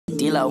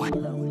D-Lo,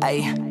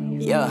 ayy,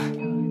 yeah,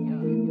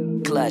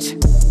 clutch.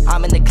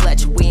 I'm in the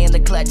clutch, we in the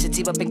clutch, a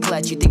team up in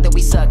clutch. You think that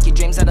we suck, your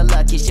dreams are the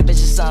luck, your ship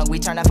is just sunk, we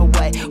turn half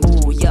away.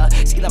 Ooh, yeah,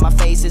 see that my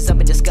face is up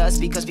in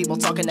disgust because people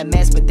talking a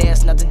mess, but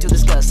there's nothing to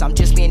discuss. I'm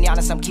just being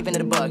honest, I'm keeping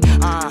it a bug.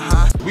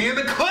 We in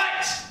the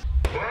clutch!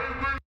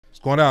 What's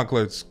going on,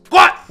 Clutch?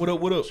 Squat! What up,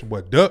 what up? It's your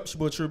boy Duck. It's your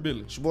boy True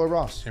Billy. It's your boy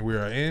Ross. And we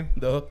are in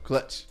The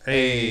Clutch.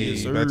 Hey,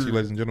 yes, back to you,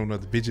 ladies and gentlemen,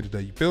 another video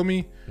today. You feel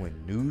me?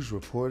 When news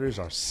reporters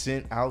are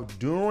sent out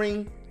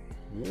during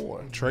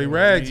war. Trey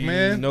Rags, You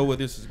man. know where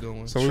this is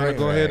going. So we're going to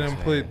go ahead and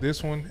Rags, put man.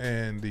 this one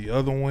and the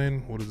other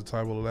one. What is the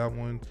title of that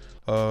one?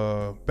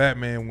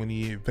 Batman when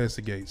he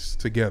investigates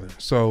together.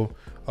 So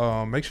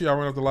make sure y'all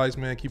run up the lights,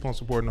 man. Keep on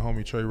supporting the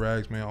homie Trey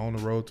Rags, man. On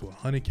the road to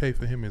 100K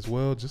for him as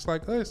well, just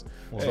like us.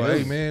 So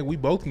hey, man, we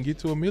both can get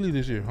to $1 million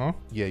this year, huh?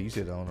 Yeah, you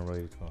said on the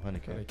way to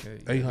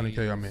 100K.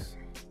 800K, I meant.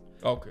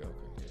 Okay.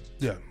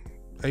 Yeah,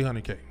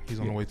 800K. He's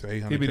on the way to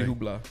 800K. Hibbity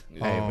hoopla.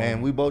 Hey,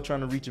 man, we both trying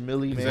to reach $1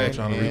 million, man. Exactly.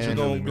 Trying to reach We're $1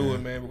 gonna million, do man.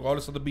 it, man.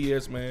 Regardless of the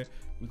BS, man.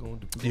 We're gonna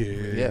do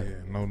it. Yeah.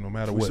 No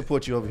matter We what.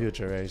 support you over here,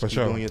 Trey Rags. For Keep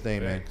sure. doing your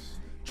thing, man. Thanks.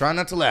 Try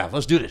not to laugh.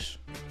 Let's do this.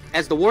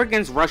 As the war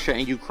against Russia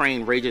and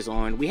Ukraine rages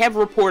on, we have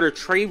reporter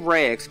Trey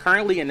Rags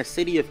currently in the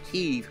city of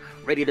Kyiv,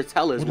 ready to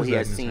tell us What what is he that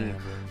has in his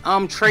seen.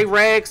 hand, Trey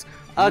Rags,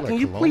 like can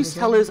you cologne please or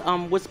tell us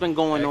what's been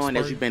going on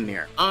as Expert. you've been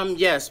there?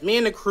 Yes, me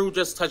and the crew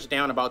just touched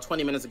down about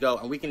 20 minutes ago,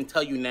 and we can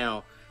tell you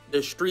now,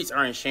 the streets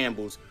are in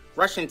shambles.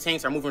 Russian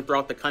tanks are moving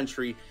throughout the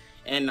country,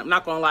 and I'm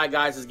not gonna lie,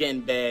 guys, it's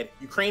getting bad.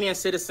 Ukrainian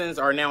citizens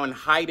are now in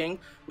hiding.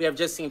 We have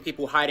just seen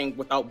people hiding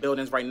without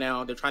buildings right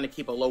now. They're trying to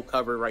keep a low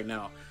cover right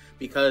now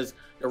because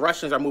the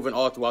Russians are moving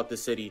all throughout the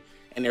city,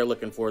 and they're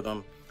looking for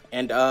them.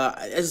 And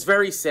it's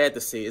very sad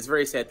to see. It's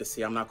very sad to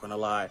see, I'm not gonna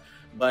lie.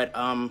 But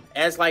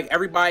as like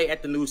everybody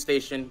at the news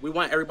station, we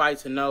want everybody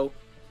to know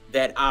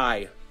that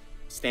I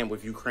stand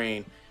with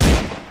Ukraine.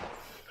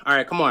 All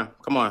right, come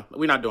on.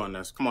 We're not doing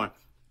this. Come on.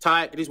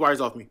 Ty, get these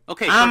wires off me.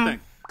 Okay, sure thing.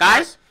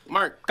 Guys?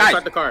 Mark, Guys. go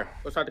start the car.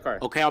 Go start the car.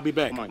 Okay, I'll be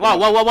back. Come on,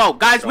 Whoa.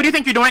 Guys, what do you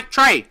think you're doing?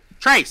 Trey,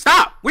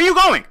 stop. Where are you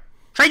going?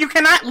 Trey, you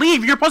cannot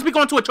leave. You're supposed to be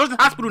going to a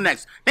children's hospital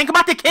next. Think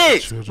about the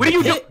kids. What are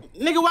you doing?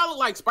 Nigga, I look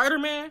like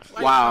Spider-Man?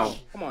 Like, Wow.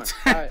 Come on.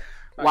 All right.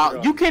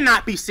 Wow, you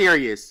cannot be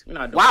serious. We're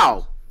not doing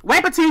Wow. What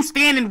happened to you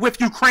standing with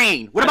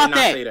Ukraine? What about I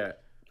that? did not say that.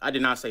 I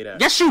did not say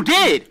that. Yes, you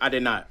did. I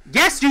did not.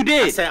 Yes, you I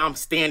did. said I'm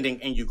standing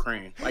in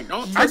Ukraine. Like,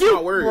 don't Are twist you-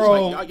 my words.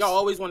 Bro. Like, y'all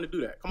always want to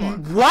do that. Come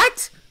on.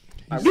 What?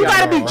 You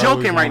gotta be Always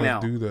joking right wanna now.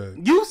 do that.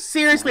 You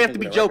seriously I have to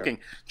think be they're right joking.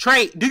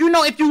 Trey, do you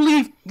know if you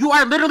leave, you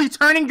are literally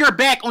turning your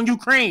back on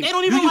Ukraine? They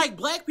don't even like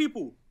black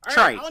people. All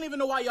Trey. right? I don't even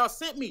know why y'all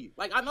sent me.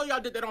 Like, I know y'all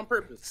did that on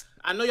purpose.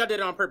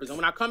 And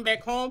when I come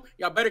back home,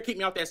 y'all better keep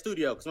me out that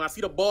studio. Because when I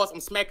see the boss,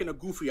 I'm smacking the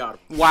goofy out of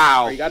him.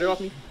 Wow. All right, you got it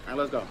off me? All right,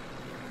 let's go.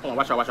 Hold on,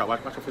 watch out.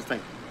 Watch your first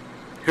thing.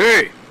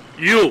 Hey,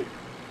 you.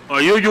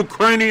 Are you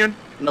Ukrainian?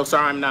 No, sir,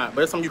 I'm not. But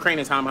there's some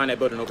Ukrainians hiding behind that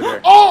building over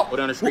there. Oh! Go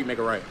down the street, make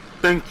it right.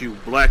 Thank you,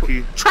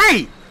 Blackie.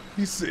 Trey!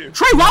 He said,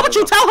 Trey, why would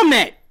you tell him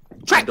that?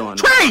 Trey! doing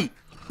Trey!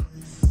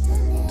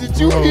 Did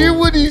you hear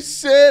what he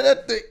said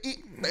at the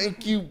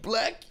thank you,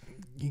 Black?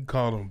 he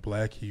called him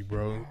Blackie,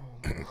 bro.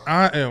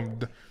 I am,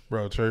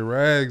 bro, Trey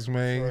Rags,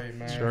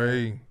 man.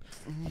 Trey.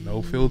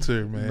 No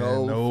filter, man.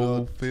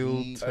 No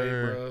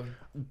filter.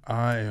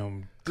 I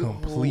am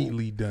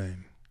completely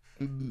done.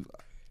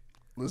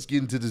 Let's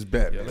get into this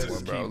Batman let's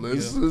one, bro. keep-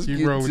 Let's Keep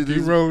get rolling, into keep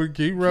this. rolling,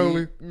 keep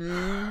rolling.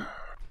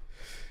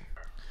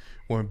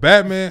 When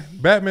Batman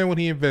when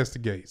he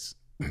investigates.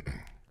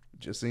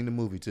 Just seen the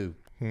movie too.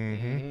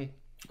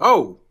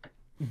 Oh.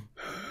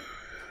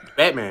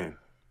 Batman.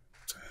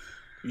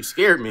 You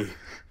scared me.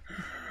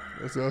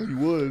 That's all he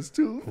was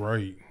too.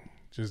 Right.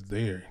 Just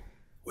there.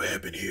 What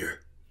happened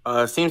here?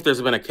 Seems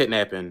there's been a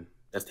kidnapping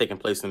that's taking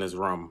place in this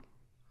room.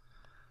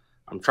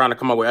 I'm trying to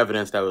come up with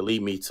evidence that would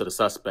lead me to the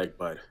suspect,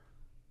 but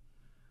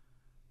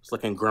it's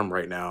looking grim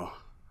right now.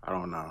 I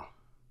don't know.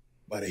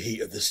 By the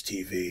heat of this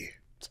TV,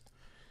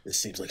 it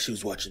seems like she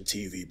was watching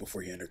TV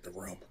before he entered the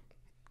room.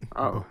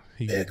 Oh.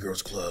 Bad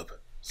Girls Club,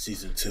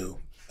 Season 2,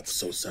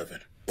 Episode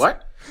 7.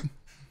 What?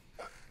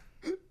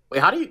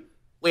 Wait, how do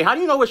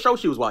you know what show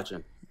she was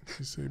watching?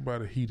 He said by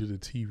the heat of the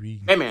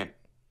TV. Hey, man.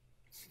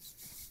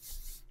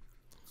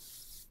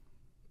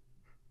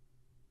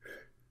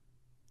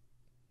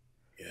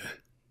 Yeah.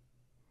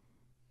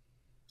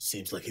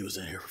 Seems like he was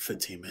in here for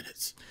 15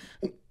 minutes.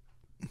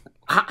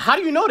 How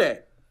do you know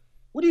that?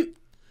 What are you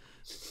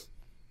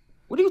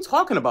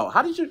talking about?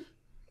 How did you...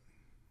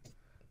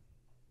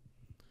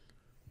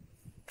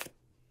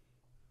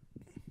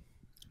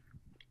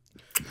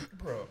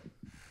 Bro.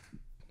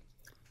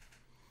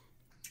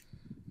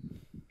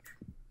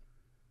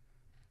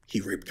 He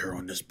raped her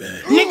on this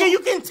bed. Nigga, you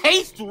can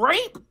taste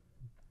rape?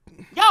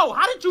 Yo,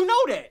 how did you know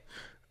that?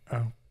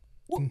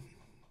 Oh.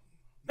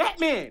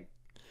 Batman.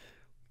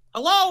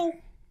 Hello?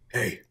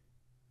 Hey,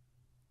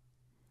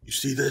 you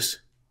see this?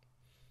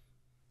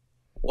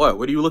 What?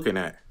 What are you looking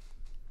at?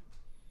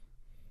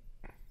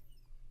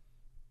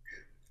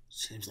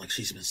 Seems like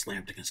she's been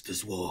slammed against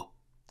this wall.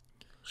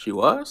 She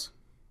was?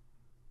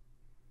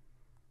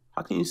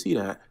 How can you see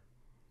that?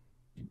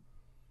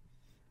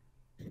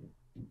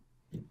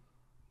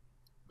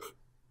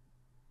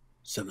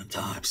 7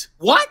 times.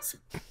 What?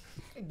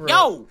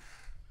 Yo,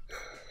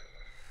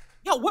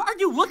 what are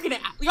you looking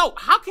at? Yo,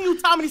 how can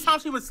you tell how many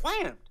times she was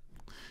slammed?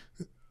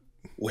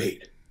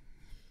 Wait.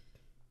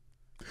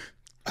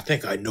 I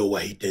think I know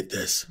why he did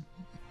this.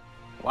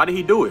 Why did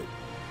he do it?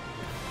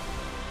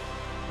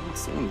 I didn't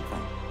see anything.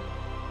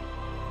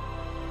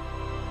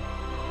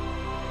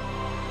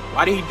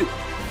 Why did he do?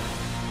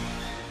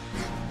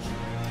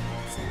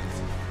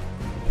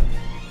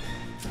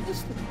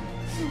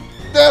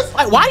 That's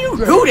Like, why you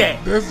do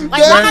that? That's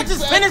Like, why not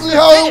just finish the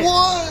how it finish?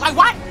 was. Like,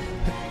 why?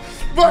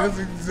 That's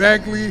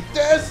exactly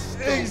That's how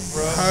this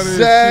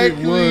shit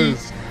exactly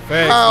was.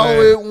 Facts, how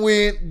man. it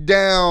went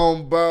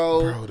down,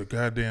 bro. Bro, the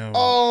goddamn.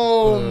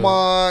 Oh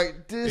my!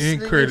 This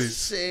end nigga credits.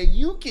 said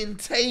you can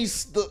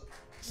taste the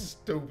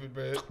Stupid,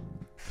 man.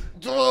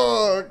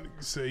 dog.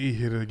 Say he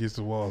hit it against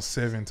the wall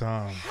 7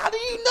 times. How do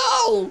you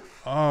know?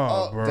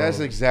 Oh, bro. That's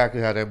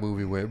exactly how that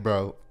movie went,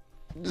 bro.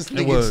 This It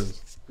nigga,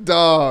 was.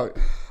 dog.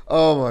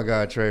 Oh my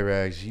God, Trey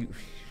Rags, you.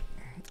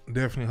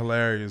 Definitely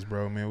hilarious,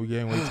 bro, man. We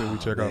can't wait till we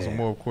check out some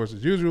more. Of course,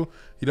 as usual,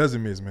 he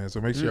doesn't miss, man.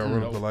 So make sure y'all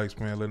run up the likes,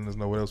 man, letting us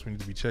know what else we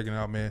need to be checking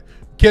out, man.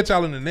 Catch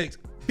y'all in the next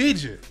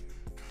video.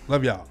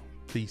 Love y'all.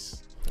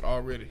 Peace.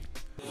 Already.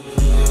 The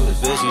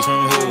bitch, she's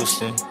from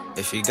Houston.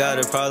 If you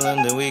got a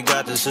problem, then we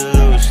got the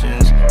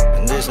solutions.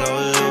 And there's no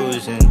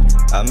illusion.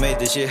 I made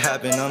this shit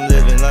happen, I'm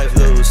living life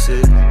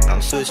lucid.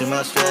 I'm switching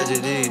my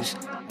strategies.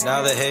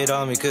 Now they hate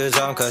on me cause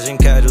I'm causing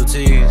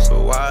casualties.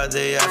 But why are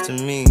they after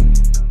me?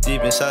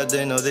 Deep inside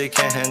they know they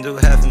can't handle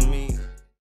half of me.